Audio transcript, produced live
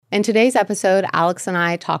In today's episode, Alex and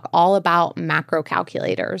I talk all about macro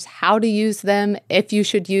calculators, how to use them, if you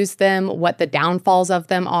should use them, what the downfalls of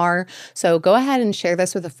them are. So go ahead and share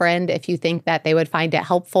this with a friend if you think that they would find it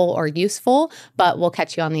helpful or useful, but we'll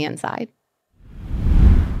catch you on the inside.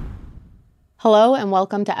 Hello and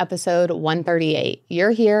welcome to episode 138.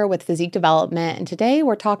 You're here with Physique Development, and today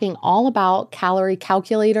we're talking all about calorie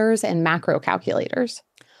calculators and macro calculators.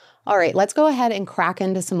 All right, let's go ahead and crack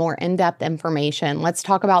into some more in-depth information. Let's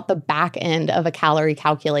talk about the back end of a calorie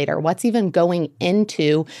calculator. What's even going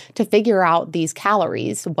into to figure out these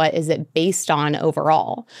calories? What is it based on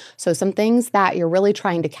overall? So some things that you're really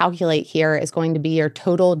trying to calculate here is going to be your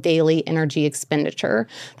total daily energy expenditure.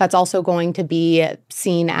 That's also going to be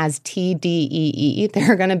seen as TDEE.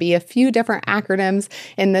 There are going to be a few different acronyms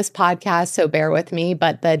in this podcast, so bear with me,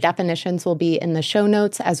 but the definitions will be in the show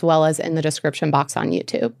notes as well as in the description box on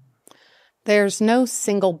YouTube. There's no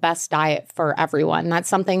single best diet for everyone. That's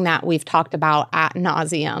something that we've talked about ad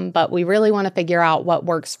nauseum, but we really want to figure out what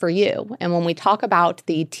works for you. And when we talk about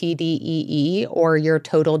the TDEE, or your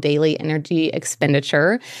total daily energy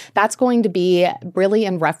expenditure, that's going to be really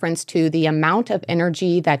in reference to the amount of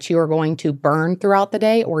energy that you are going to burn throughout the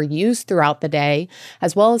day or use throughout the day,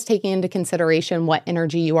 as well as taking into consideration what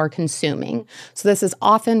energy you are consuming. So this is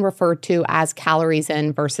often referred to as calories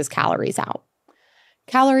in versus calories out.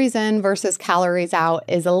 Calories in versus calories out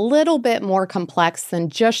is a little bit more complex than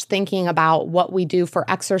just thinking about what we do for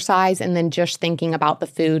exercise and then just thinking about the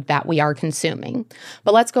food that we are consuming.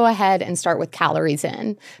 But let's go ahead and start with calories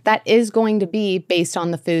in. That is going to be based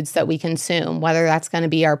on the foods that we consume, whether that's going to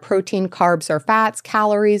be our protein, carbs, or fats,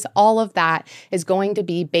 calories, all of that is going to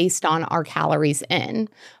be based on our calories in.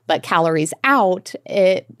 But calories out,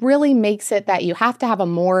 it really makes it that you have to have a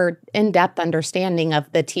more in-depth understanding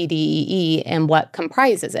of the TDEE and what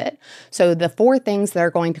comprises it. So the four things that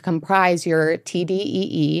are going to comprise your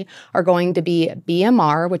TDEE are going to be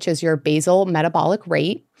BMR, which is your basal metabolic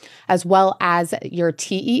rate, as well as your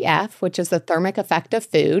TEF, which is the thermic effect of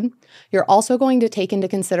food. You're also going to take into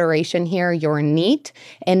consideration here your NEAT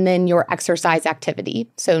and then your exercise activity.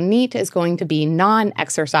 So NEAT is going to be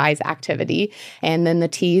non-exercise activity, and then the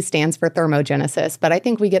T stands for thermogenesis. But I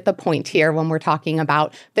think we get the point here when we're talking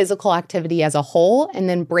about physical activity as a whole and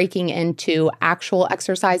then breaking into actual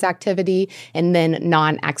exercise activity and then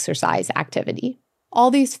non-exercise activity. All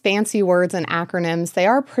these fancy words and acronyms, they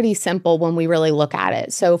are pretty simple when we really look at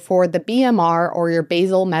it. So for the BMR, or your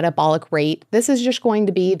basal metabolic rate, this is just going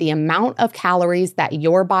to be the amount of calories that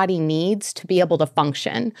your body needs to be able to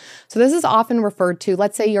function. So this is often referred to,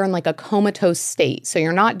 let's say you're in like a comatose state. So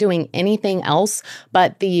you're not doing anything else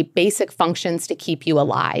but the basic functions to keep you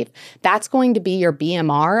alive. That's going to be your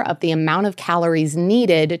BMR of the amount of calories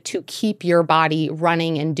needed to keep your body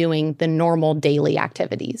running and doing the normal daily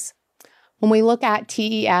activities. When we look at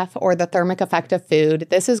TEF, or the thermic effect of food,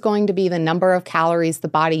 this is going to be the number of calories the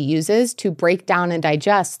body uses to break down and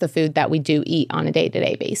digest the food that we do eat on a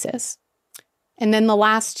day-to-day basis. And then the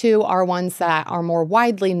last two are ones that are more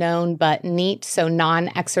widely known, but NEAT, so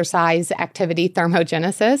non-exercise activity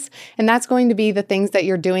thermogenesis. And that's going to be the things that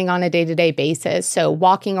you're doing on a day-to-day basis. So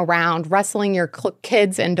walking around, wrestling your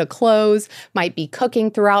kids into clothes, might be cooking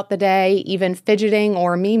throughout the day, even fidgeting,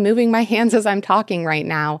 or me moving my hands as I'm talking right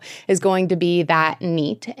now is going to be that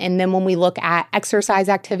NEAT. And then when we look at exercise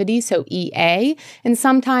activity, so EA, and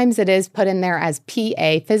sometimes it is put in there as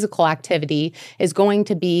PA, physical activity, is going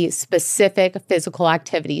to be specific physical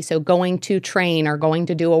activity. So going to train or going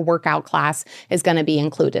to do a workout class is going to be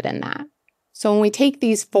included in that. So when we take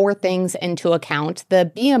these four things into account, the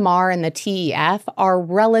BMR and the TEF are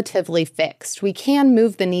relatively fixed. We can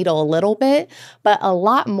move the needle a little bit, but a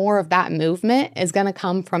lot more of that movement is going to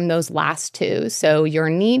come from those last two. So your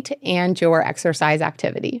NEAT and your exercise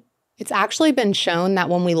activity. It's actually been shown that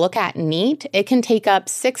when we look at NEAT, it can take up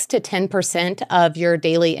 6 to 10% of your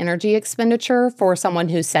daily energy expenditure for someone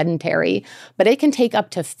who's sedentary, but it can take up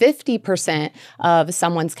to 50% of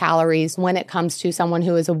someone's calories when it comes to someone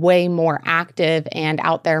who is way more active and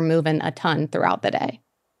out there moving a ton throughout the day.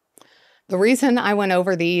 The reason I went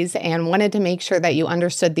over these and wanted to make sure that you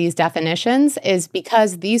understood these definitions is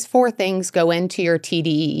because these four things go into your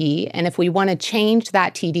TDEE. And if we want to change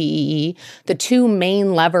that TDEE, the two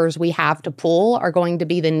main levers we have to pull are going to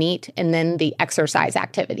be the NEAT and then the exercise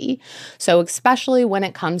activity. So especially when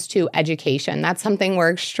it comes to education, that's something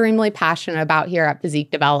we're extremely passionate about here at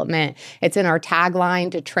Physique Development. It's in our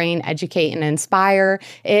tagline to train, educate, and inspire.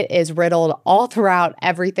 It is riddled all throughout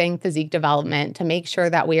everything Physique Development to make sure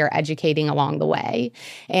that we are educating calculating along the way.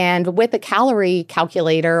 And with a calorie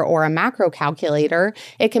calculator or a macro calculator,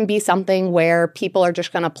 it can be something where people are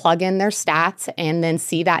just going to plug in their stats and then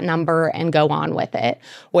see that number and go on with it.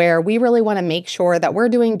 Where we really want to make sure that we're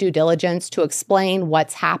doing due diligence to explain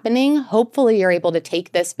what's happening. Hopefully you're able to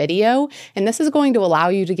take this video, and this is going to allow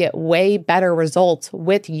you to get way better results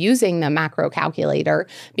with using the macro calculator,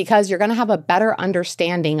 because you're going to have a better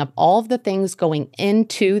understanding of all of the things going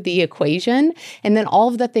into the equation, and then all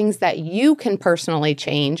of the things that you can personally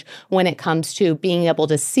change when it comes to being able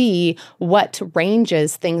to see what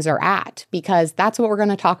ranges things are at, because that's what we're going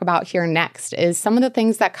to talk about here next, is some of the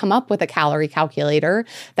things that come up with a calorie calculator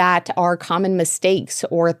that are common mistakes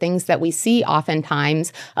or things that we see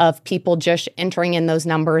oftentimes of people just entering in those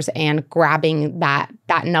numbers and grabbing that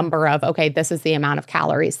number of, okay, this is the amount of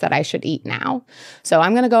calories that I should eat now. So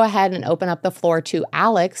I'm going to go ahead and open up the floor to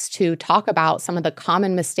Alex to talk about some of the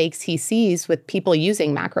common mistakes he sees with people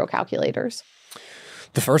using macro calculators.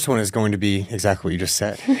 The first one is going to be exactly what you just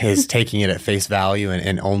said, is taking it at face value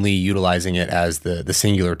and only utilizing it as the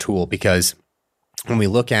singular tool. Because when we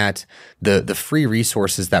look at the free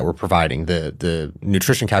resources that we're providing, the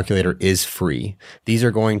nutrition calculator is free. These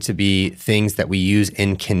are going to be things that we use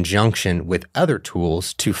in conjunction with other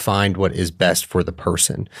tools to find what is best for the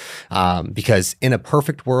person. Because in a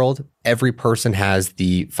perfect world, every person has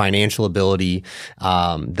the financial ability,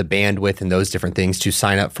 the bandwidth, and those different things to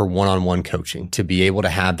sign up for one-on-one coaching, to be able to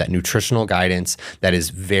have that nutritional guidance that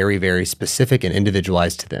is very, very specific and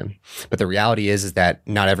individualized to them. But the reality is that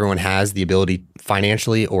not everyone has the ability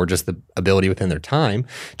financially or just the ability within their time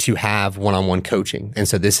to have one-on-one coaching. And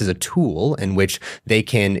so this is a tool in which they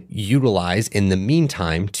can utilize in the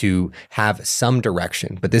meantime to have some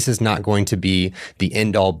direction. But this is not going to be the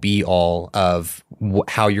end-all be-all of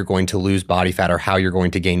how you're going to lose body fat or how you're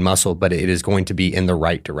going to gain muscle, but it is going to be in the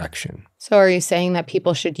right direction. So are you saying that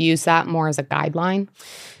people should use that more as a guideline?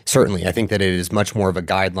 Certainly. I think that it is much more of a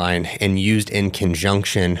guideline and used in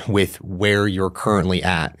conjunction with where you're currently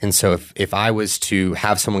at. And so if I was to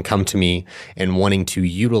have someone come to me and wanting to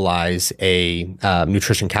utilize a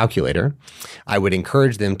nutrition calculator, I would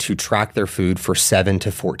encourage them to track their food for 7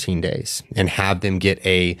 to 14 days and have them get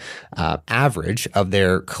a average of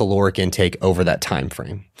their caloric intake over that time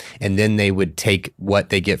frame. And then they would take what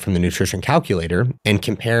they get from the nutrition calculator and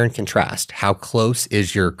compare and contrast. How close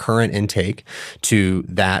is your current intake to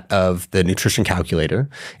that of the nutrition calculator?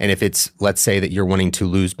 And if it's, let's say that you're wanting to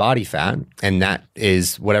lose body fat, and that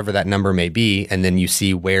is whatever that number may be, and then you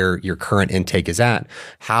see where your current intake is at,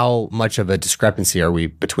 how much of a discrepancy are we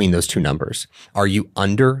between those two numbers? Are you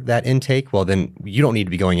under that intake? Well, then you don't need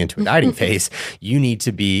to be going into a dieting phase. You need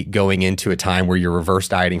to be going into a time where you're reverse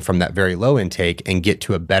dieting from that very low intake and get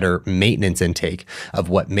to a better maintenance intake of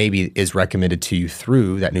what maybe is recommended to you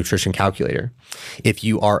through that nutrition calculator. If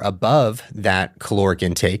you are above that caloric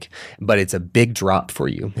intake, but it's a big drop for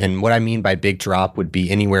you, and what I mean by big drop would be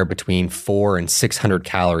anywhere between 400 and 600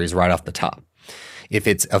 calories right off the top. If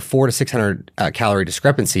it's a 400 to 600 calorie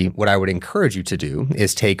discrepancy, what I would encourage you to do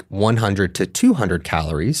is take 100 to 200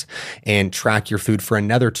 calories and track your food for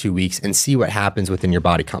another 2 weeks and see what happens within your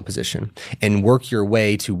body composition, and work your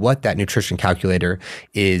way to what that nutrition calculator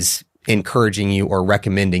is encouraging you or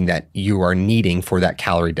recommending that you are needing for that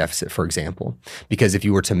calorie deficit, for example. Because if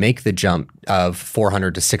you were to make the jump of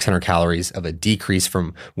 400 to 600 calories of a decrease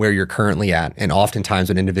from where you're currently at, and oftentimes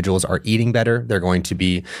when individuals are eating better, they're going to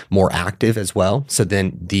be more active as well. So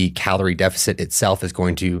then the calorie deficit itself is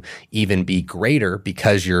going to even be greater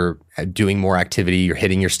because you're doing more activity, you're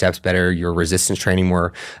hitting your steps better, you're resistance training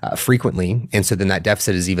more frequently. And so then that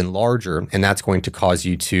deficit is even larger, and that's going to cause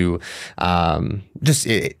you to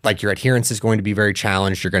like your adherence is going to be very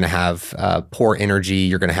challenged. You're going to have poor energy.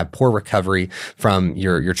 You're going to have poor recovery from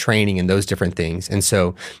your training and those different things. And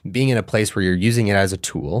so being in a place where you're using it as a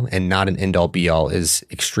tool and not an end-all be-all is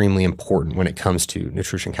extremely important when it comes to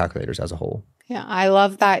nutrition calculators as a whole. Yeah, I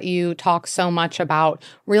love that you talk so much about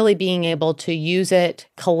really being able to use it,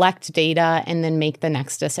 collect data, and then make the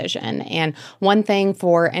next decision. And one thing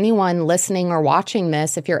for anyone listening or watching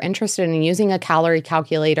this, if you're interested in using a calorie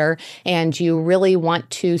calculator and you really want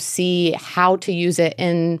to see how to use it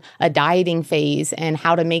in a dieting phase and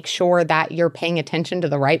how to make sure that you're paying attention to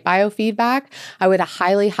the right biofeedback, I would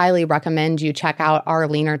highly, highly recommend you check out our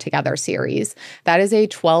Leaner Together series. That is a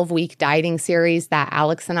 12-week dieting series that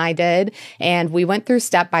Alex and I did. And And we went through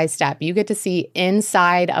step by step. You get to see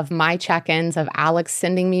inside of my check-ins of Alex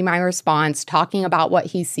sending me my response, talking about what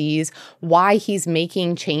he sees, why he's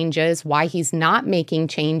making changes, why he's not making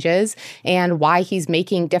changes, and why he's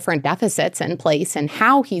making different deficits in place and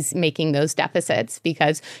how he's making those deficits,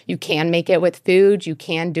 because you can make it with food, you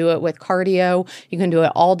can do it with cardio, you can do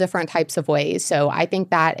it all different types of ways. So I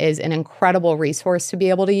think that is an incredible resource to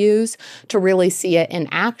be able to use to really see it in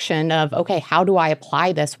action of, okay, how do I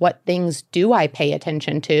apply this? What things do I pay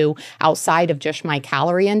attention to outside of just my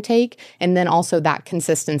calorie intake? And then also that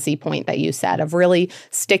consistency point that you said of really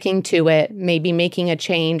sticking to it, maybe making a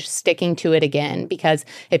change, sticking to it again. Because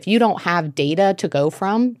if you don't have data to go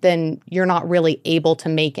from, then you're not really able to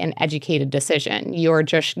make an educated decision. You're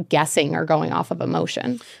just guessing or going off of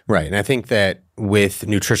emotion. Right. And I think that with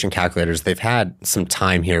nutrition calculators, they've had some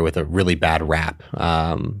time here with a really bad rap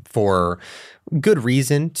for good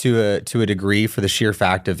reason to a degree, for the sheer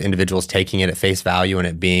fact of individuals taking it at face value and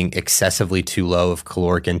it being excessively too low of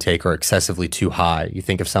caloric intake or excessively too high. You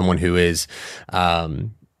think of someone who is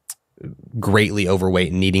greatly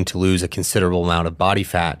overweight and needing to lose a considerable amount of body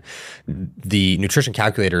fat. The nutrition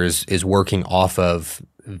calculator is working off of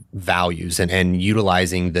values and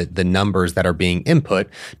utilizing the numbers that are being input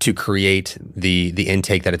to create the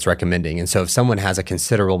intake that it's recommending. And so if someone has a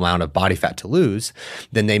considerable amount of body fat to lose,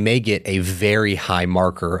 then they may get a very high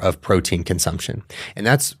marker of protein consumption. And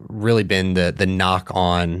that's really been the knock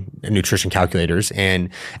on nutrition calculators. And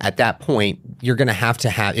at that point, you're going to have,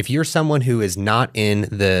 if you're someone who is not in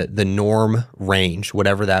the norm range,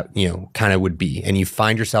 whatever that, kind of would be, and you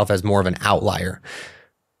find yourself as more of an outlier,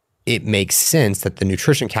 it makes sense that the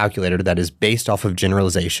nutrition calculator that is based off of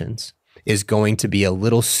generalizations is going to be a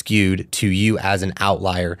little skewed to you as an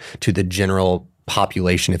outlier to the general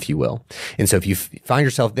population, if you will. And so if you find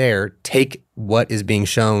yourself there, take what is being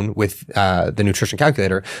shown with the nutrition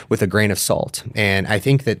calculator with a grain of salt. And I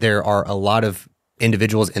think that there are a lot of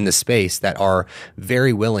individuals in the space that are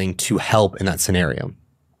very willing to help in that scenario.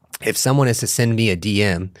 If someone is to send me a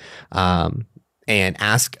DM, and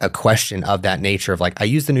ask a question of that nature of like, I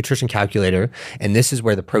use the nutrition calculator and this is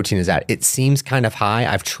where the protein is at. It seems kind of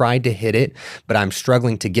high. I've tried to hit it, but I'm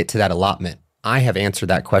struggling to get to that allotment. I have answered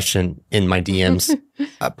that question in my DMs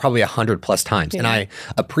probably 100+ times. Yeah. And I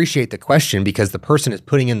appreciate the question because the person is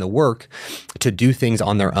putting in the work to do things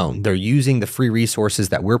on their own. They're using the free resources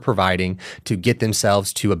that we're providing to get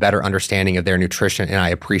themselves to a better understanding of their nutrition. And I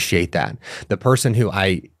appreciate that. The person who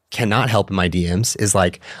I cannot help in my DMs is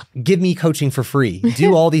like, give me coaching for free,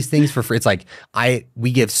 do all these things for free. It's like,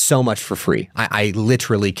 we give so much for free. I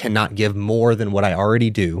literally cannot give more than what I already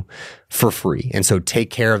do for free. And so take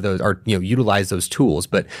care of those, or, utilize those tools,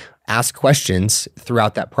 but ask questions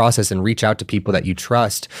throughout that process and reach out to people that you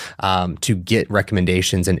trust to get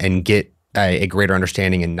recommendations and get a greater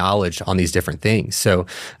understanding and knowledge on these different things. So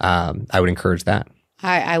I would encourage that.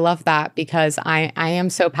 I love that because I am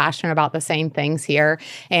so passionate about the same things here.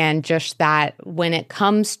 And just that when it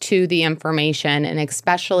comes to the information, and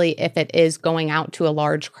especially if it is going out to a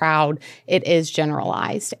large crowd, it is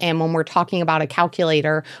generalized. And when we're talking about a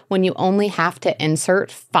calculator, when you only have to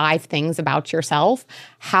insert 5 things about yourself,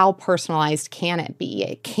 how personalized can it be?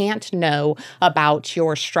 It can't know about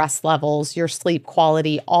your stress levels, your sleep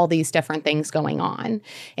quality, all these different things going on.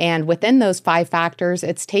 And within those 5 factors,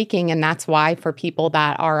 it's taking, and that's why for people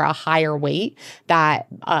that are a higher weight, that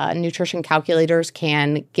nutrition calculators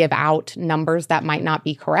can give out numbers that might not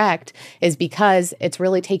be correct, is because it's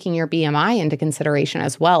really taking your BMI into consideration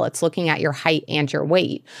as well. It's looking at your height and your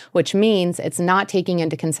weight, which means it's not taking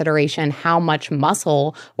into consideration how much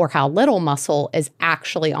muscle or how little muscle is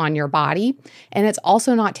actually on your body. And it's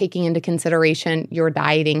also not taking into consideration your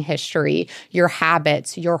dieting history, your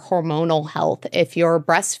habits, your hormonal health, if you're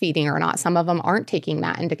breastfeeding or not. Some of them aren't taking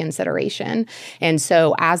that into consideration. And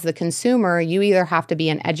so as the consumer, you either have to be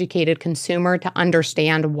an educated consumer to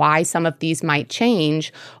understand why some of these might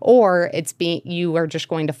change, or you are just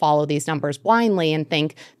going to follow these numbers blindly and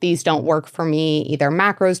think these don't work for me. Either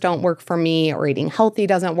macros don't work for me, or eating healthy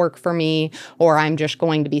doesn't work for me, or I'm just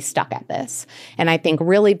going to be stuck at this. And I think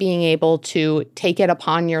really being able to take it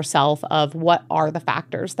upon yourself of what are the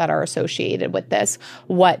factors that are associated with this?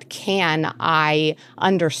 What can I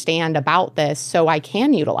understand about this so I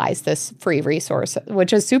can utilize this free resource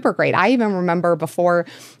which is super great. I even remember before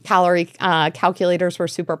calorie calculators were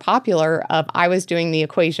super popular, I was doing the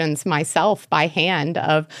equations myself by hand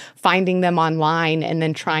of finding them online and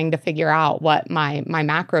then trying to figure out what my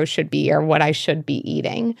macros should be or what I should be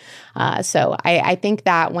eating. So I think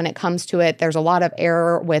that when it comes to it, there's a lot of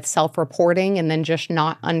error with self-reporting and then just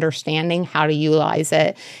not understanding how to utilize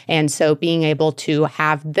it. And so being able to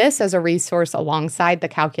have this as a resource alongside the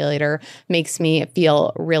calculator makes me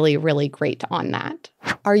feel really, really great on that.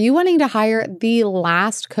 Are you wanting to hire the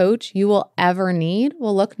last coach you will ever need?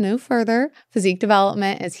 Well, look no further. Physique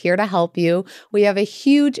Development is here to help you. We have a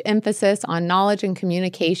huge emphasis on knowledge and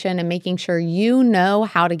communication and making sure you know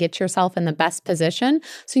how to get yourself in the best position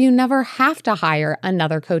so you never have to hire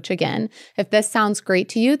another coach again. If this sounds great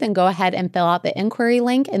to you, then go ahead and fill out the inquiry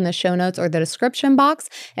link in the show notes or the description box,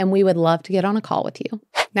 and we would love to get on a call with you.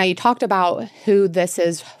 Now, you talked about who this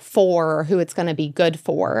is for, or who it's going to be good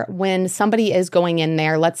for. When somebody is going in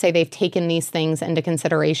there, let's say they've taken these things into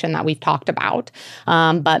consideration that we've talked about,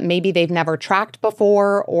 but maybe they've never tracked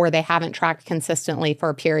before or they haven't tracked consistently for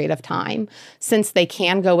a period of time. Since they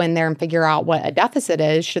can go in there and figure out what a deficit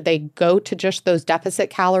is, should they go to just those deficit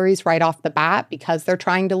calories right off the bat because they're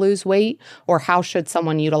trying to lose weight, or how should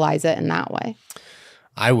someone utilize it in that way?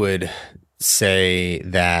 I would say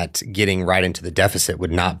that getting right into the deficit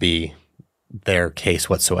would not be their case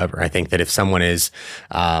whatsoever. I think that if someone is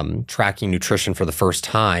tracking nutrition for the first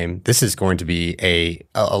time, this is going to be a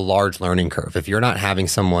large learning curve. If you're not having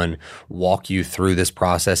someone walk you through this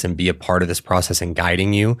process and be a part of this process and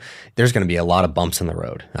guiding you, there's going to be a lot of bumps in the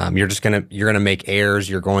road. You're going to make errors.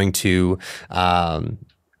 You're going to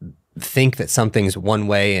think that something's one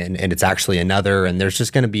way and it's actually another. And there's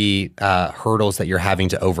just going to be hurdles that you're having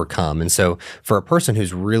to overcome. And so for a person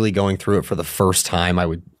who's really going through it for the first time, I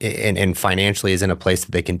would, and financially is in a place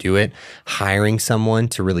that they can do it, hiring someone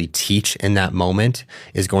to really teach in that moment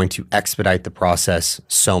is going to expedite the process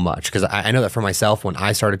so much. Because I know that for myself, when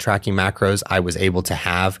I started tracking macros, I was able to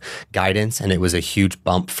have guidance, and it was a huge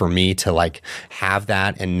bump for me to like have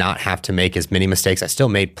that and not have to make as many mistakes. I still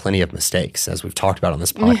made plenty of mistakes, as we've talked about on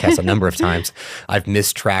this podcast a number of times. I've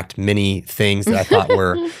mistracked many things that I thought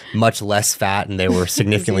were much less fat and they were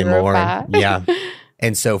significantly more. Yeah.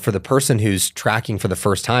 And so for the person who's tracking for the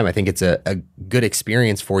first time, I think it's a good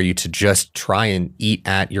experience for you to just try and eat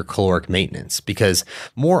at your caloric maintenance, because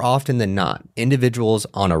more often than not, individuals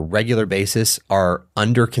on a regular basis are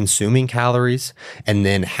under consuming calories and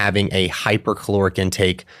then having a hypercaloric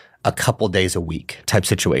intake a couple days a week type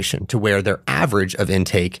situation, to where their average of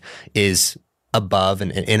intake is above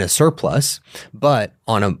and in a surplus, but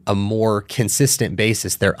on a more consistent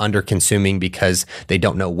basis, they're under consuming because they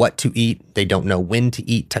don't know what to eat, they don't know when to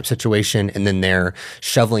eat type situation, and then they're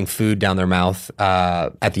shoveling food down their mouth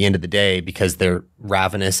at the end of the day because they're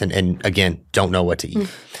ravenous and again, don't know what to eat.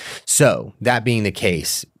 So that being the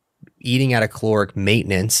case, eating at a caloric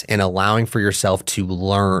maintenance and allowing for yourself to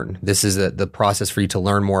learn. This is the process for you to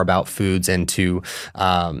learn more about foods and to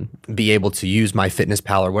be able to use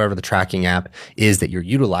MyFitnessPal or whatever the tracking app is that you're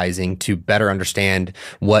utilizing to better understand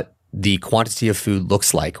what the quantity of food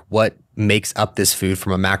looks like, what makes up this food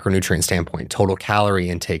from a macronutrient standpoint, total calorie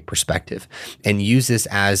intake perspective, and use this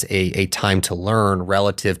as a time to learn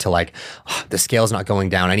relative to like, oh, the scale's not going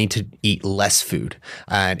down. I need to eat less food.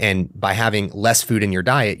 And by having less food in your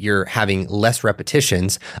diet, you're having less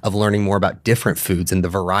repetitions of learning more about different foods and the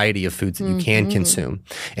variety of foods that you can consume.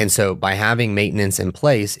 And so by having maintenance in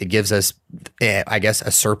place, it gives us, I guess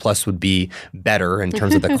a surplus would be better in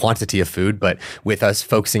terms of the quantity of food. But with us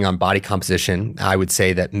focusing on body composition, I would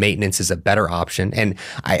say that maintenance is a better option. And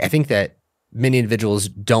I think that many individuals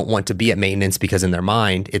don't want to be at maintenance because in their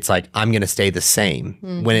mind, it's like, I'm going to stay the same.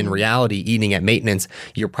 When in reality, eating at maintenance,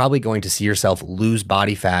 you're probably going to see yourself lose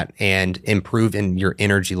body fat and improve in your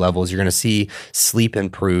energy levels. You're going to see sleep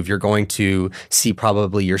improve. You're going to see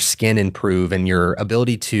probably your skin improve and your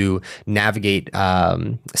ability to navigate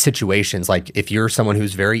situations. Like if you're someone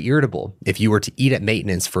who's very irritable, if you were to eat at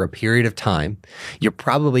maintenance for a period of time, you're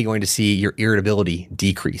probably going to see your irritability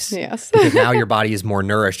decrease. Yes. Because now your body is more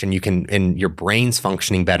nourished and you can, and your brain's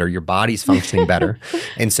functioning better, your body's functioning better.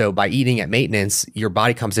 And so by eating at maintenance, your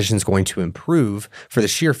body composition is going to improve for the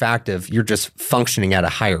sheer fact of you're just functioning at a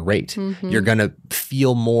higher rate. You're going to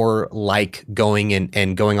feel more like going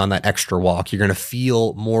and going on that extra walk. You're going to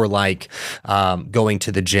feel more like going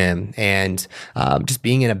to the gym and just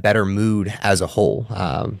being in a better mood as a whole.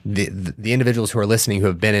 The individuals who are listening who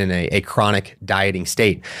have been in a chronic dieting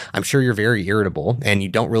state, I'm sure you're very irritable and you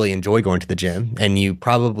don't really enjoy going to the gym, and you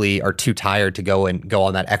probably are too tired to go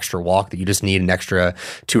on that extra walk that you just need an extra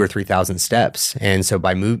 2,000 or 3,000 steps. And so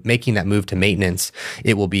by making that move to maintenance,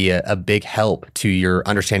 it will be a big help to your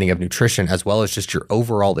understanding of nutrition as well as just your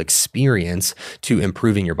overall experience to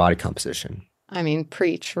improving your body composition. I mean,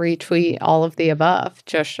 preach, retweet, all of the above.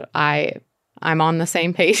 I'm on the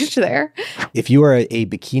same page there. If you are a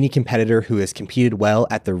bikini competitor who has competed well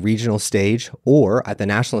at the regional stage or at the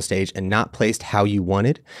national stage and not placed how you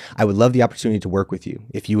wanted, I would love the opportunity to work with you.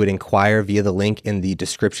 If you would inquire via the link in the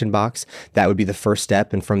description box, that would be the first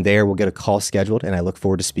step. And from there, we'll get a call scheduled, and I look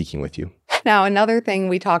forward to speaking with you. Now, another thing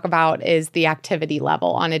we talk about is the activity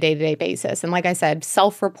level on a day-to-day basis. And like I said,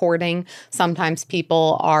 self-reporting, sometimes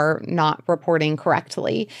people are not reporting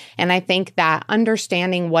correctly. And I think that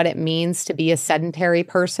understanding what it means to be a sedentary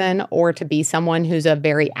person or to be someone who's a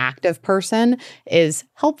very active person is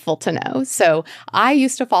helpful to know. So I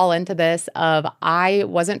used to fall into this of I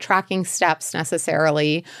wasn't tracking steps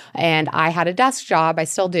necessarily, and I had a desk job. I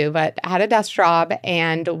still do, but I had a desk job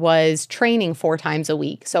and was training 4 times a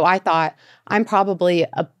week. So I thought, I'm probably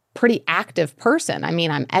a pretty active person. I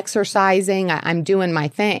mean, I'm exercising, I'm doing my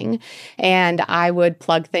thing. And I would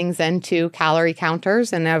plug things into calorie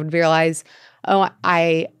counters and I would realize, oh,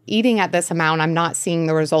 eating at this amount, I'm not seeing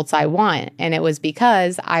the results I want. And it was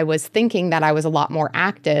because I was thinking that I was a lot more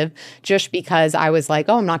active just because I was like,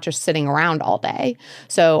 oh, I'm not just sitting around all day.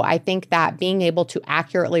 So I think that being able to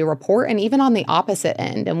accurately report, and even on the opposite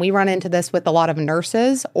end, and we run into this with a lot of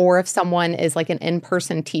nurses, or if someone is like an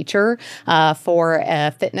in-person teacher for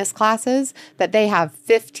fitness classes, that they have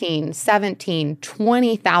 15, 17,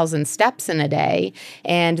 20,000 steps in a day.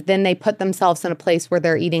 And then they put themselves in a place where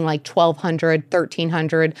they're eating like 1,200,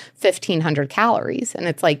 1,300, 1,500 calories. And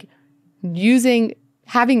it's like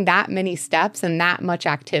having that many steps and that much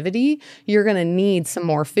activity, you're going to need some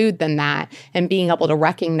more food than that, and being able to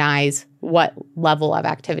recognize what level of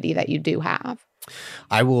activity that you do have.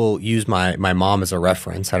 I will use my mom as a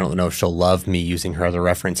reference. I don't know if she'll love me using her as a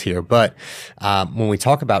reference here, but when we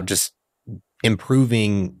talk about just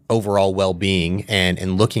improving overall well-being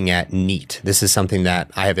and looking at NEAT. This is something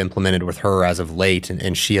that I have implemented with her as of late,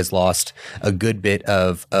 and she has lost a good bit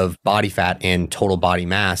of body fat and total body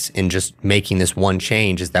mass in just making this one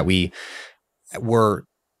change, is that we were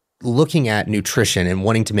looking at nutrition and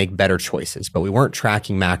wanting to make better choices, but we weren't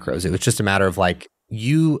tracking macros. It was just a matter of like,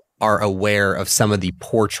 you are aware of some of the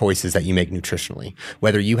poor choices that you make nutritionally,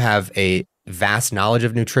 whether you have a vast knowledge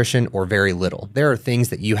of nutrition or very little. There are things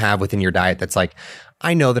that you have within your diet that's like,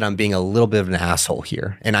 I know that I'm being a little bit of an asshole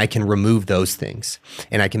here, and I can remove those things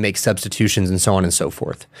and I can make substitutions and so on and so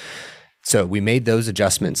forth. So we made those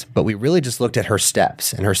adjustments, but we really just looked at her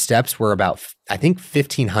steps, and her steps were about, I think,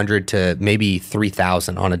 1,500 to maybe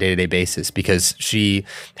 3,000 on a day-to-day basis, because she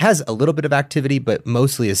has a little bit of activity, but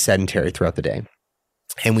mostly is sedentary throughout the day.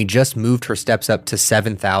 And we just moved her steps up to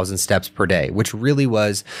 7,000 steps per day, which really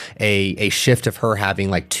was a shift of her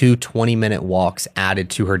having like 2 20-minute walks added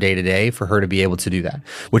to her day to day for her to be able to do that,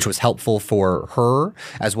 which was helpful for her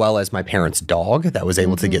as well as my parents' dog that was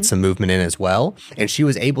able to get some movement in as well. And she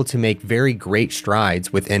was able to make very great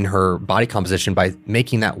strides within her body composition by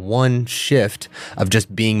making that one shift of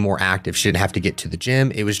just being more active. She didn't have to get to the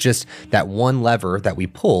gym. It was just that one lever that we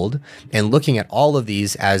pulled, and looking at all of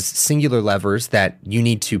these as singular levers that you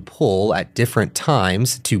need to pull at different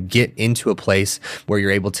times to get into a place where you're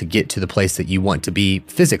able to get to the place that you want to be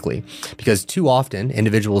physically. Because too often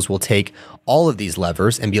individuals will take all of these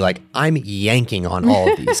levers and be like, I'm yanking on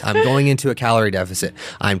all of these. I'm going into a calorie deficit.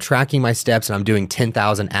 I'm tracking my steps and I'm doing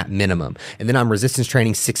 10,000 at minimum. And then I'm resistance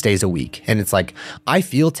training 6 days a week. And it's like, I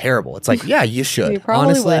feel terrible. It's like, yeah, you should. You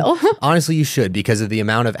probably will. Honestly, you should, because of the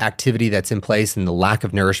amount of activity that's in place and the lack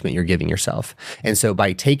of nourishment you're giving yourself. And so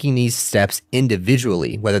by taking these steps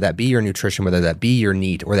individually, whether that be your nutrition, whether that be your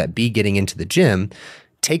NEAT, or that be getting into the gym,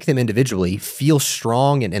 take them individually, feel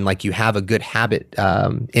strong and like you have a good habit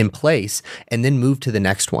in place, and then move to the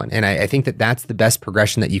next one. And I think that that's the best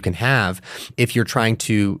progression that you can have if you're trying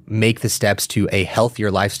to make the steps to a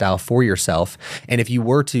healthier lifestyle for yourself. And if you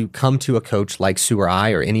were to come to a coach like Sue or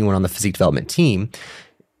I or anyone on the physique development team,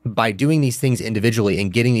 by doing these things individually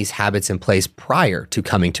and getting these habits in place prior to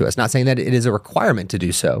coming to us. Not saying that it is a requirement to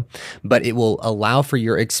do so, but it will allow for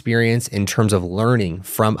your experience in terms of learning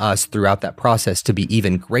from us throughout that process to be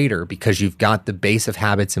even greater, because you've got the base of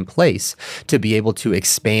habits in place to be able to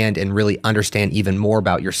expand and really understand even more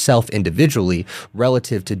about yourself individually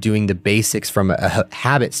relative to doing the basics from a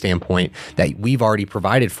habit standpoint that we've already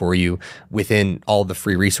provided for you within all the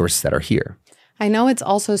free resources that are here. I know it's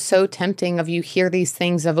also so tempting of you hear these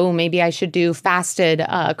things of, oh, maybe I should do fasted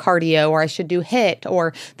cardio, or I should do HIIT,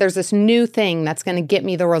 or there's this new thing that's going to get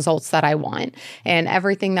me the results that I want. And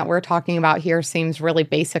everything that we're talking about here seems really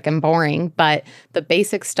basic and boring, but the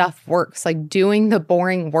basic stuff works. Like doing the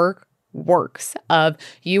boring work works. Of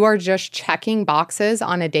you are just checking boxes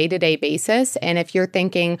on a day-to-day basis. And if you're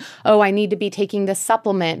thinking, oh, I need to be taking this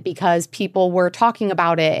supplement because people were talking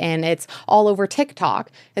about it and it's all over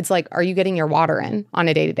TikTok, it's like, are you getting your water in on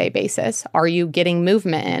a day-to-day basis? Are you getting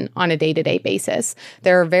movement in on a day-to-day basis?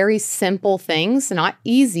 There are very simple things, not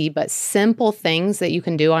easy, but simple things that you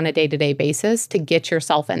can do on a day-to-day basis to get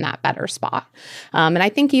yourself in that better spot. And I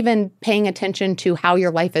think even paying attention to how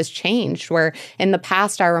your life has changed, where in the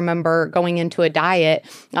past, I remember going into a diet,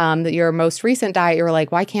 your most recent diet, you were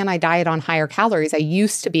like, why can't I diet on higher calories? I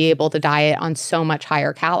used to be able to diet on so much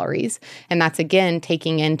higher calories. And that's, again,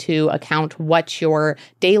 taking into account what your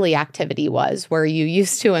daily activity was, where you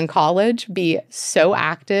used to in college be so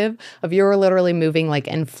active of you were literally moving like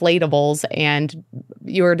inflatables and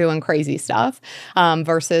you were doing crazy stuff,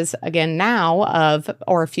 versus again now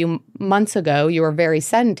or a few months ago, you were very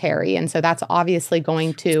sedentary. And so that's obviously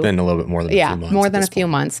going to— It's been a little bit more than a few months. More than a few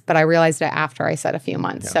months, but I realized it after I said a few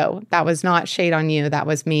months. Yeah. So that was not shade on you. That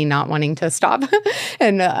was me not wanting to stop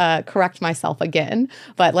and correct myself again.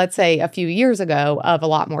 But let's say a few years ago of a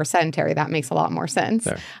lot more sedentary, that makes a lot more sense,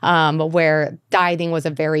 where dieting was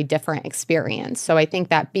a very different experience. So I think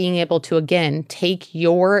that being able to, again, take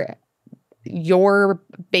your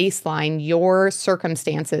baseline, your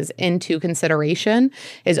circumstances into consideration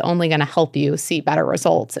is only going to help you see better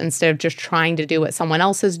results, instead of just trying to do what someone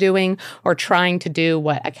else is doing or trying to do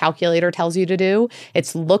what a calculator tells you to do.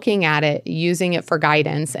 It's looking at it, using it for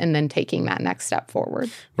guidance, and then taking that next step forward.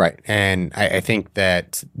 Right. And I think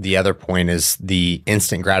that the other point is the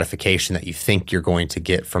instant gratification that you think you're going to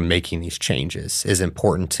get from making these changes is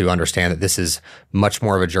important to understand that this is much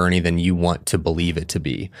more of a journey than you want to believe it to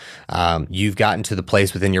be. You've gotten to the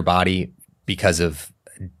place within your body because of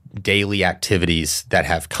daily activities that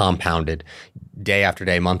have compounded day after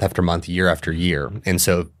day, month after month, year after year. And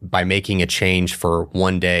so by making a change for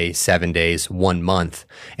 1 day, 7 days, 1 month,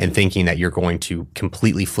 and thinking that you're going to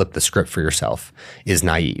completely flip the script for yourself is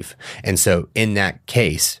naive. And so in that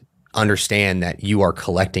case, understand that you are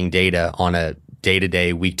collecting data on a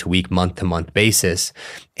day-to-day, week-to-week, month-to-month basis,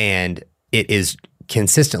 and it is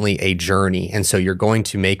consistently a journey. And so you're going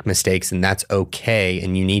to make mistakes, and that's okay.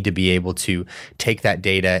 And you need to be able to take that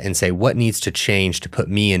data and say, what needs to change to put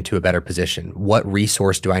me into a better position? What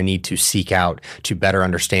resource do I need to seek out to better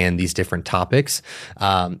understand these different topics?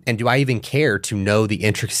 And do I even care to know the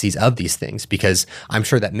intricacies of these things? Because I'm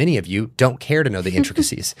sure that many of you don't care to know the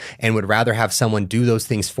intricacies and would rather have someone do those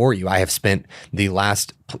things for you. I have spent the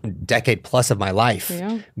last decade plus of my life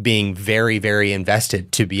being very, very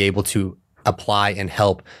invested to be able to apply and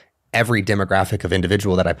help every demographic of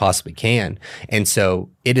individual that I possibly can. And so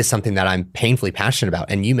it is something that I'm painfully passionate about.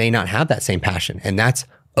 And you may not have that same passion, and that's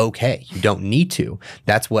okay. You don't need to.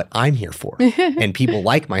 That's what I'm here for. And people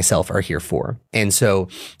like myself are here for. And so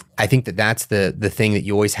I think that that's the thing that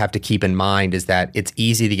you always have to keep in mind, is that it's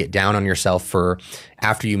easy to get down on yourself for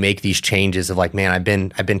after you make these changes of like, man,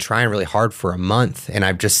 I've been trying really hard for a month and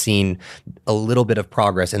I've just seen a little bit of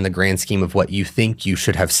progress in the grand scheme of what you think you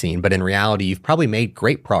should have seen. But in reality, you've probably made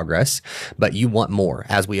great progress, but you want more,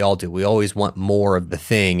 as we all do. We always want more of the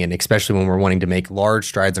thing. And especially when we're wanting to make large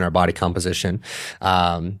strides in our body composition,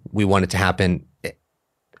 we want it to happen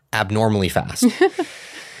abnormally fast.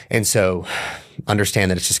 And so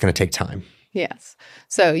understand that it's just going to take time. Yes.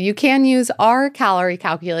 So you can use our calorie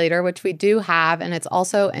calculator, which we do have, and it's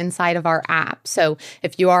also inside of our app. So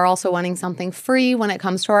if you are also wanting something free when it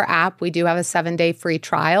comes to our app, we do have a 7-day free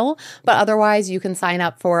trial, but otherwise you can sign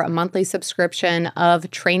up for a monthly subscription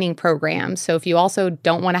of training programs. So if you also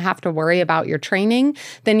don't want to have to worry about your training,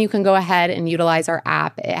 then you can go ahead and utilize our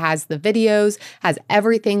app. It has the videos, has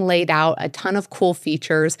everything laid out, a ton of cool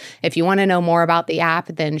features. If you want to know more about the app,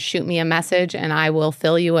 then shoot me a message and I will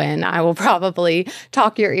fill you in. I will probably probably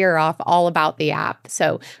talk your ear off all about the app.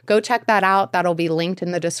 So go check that out. That'll be linked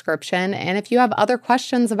in the description. And if you have other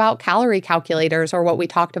questions about calorie calculators or what we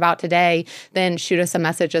talked about today, then shoot us a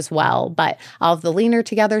message as well. But I'll have the Leaner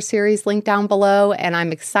Together series linked down below, and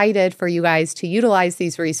I'm excited for you guys to utilize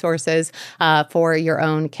these resources for your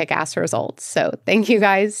own kick-ass results. So thank you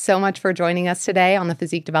guys so much for joining us today on the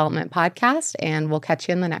Physique Development Podcast, and we'll catch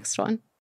you in the next one.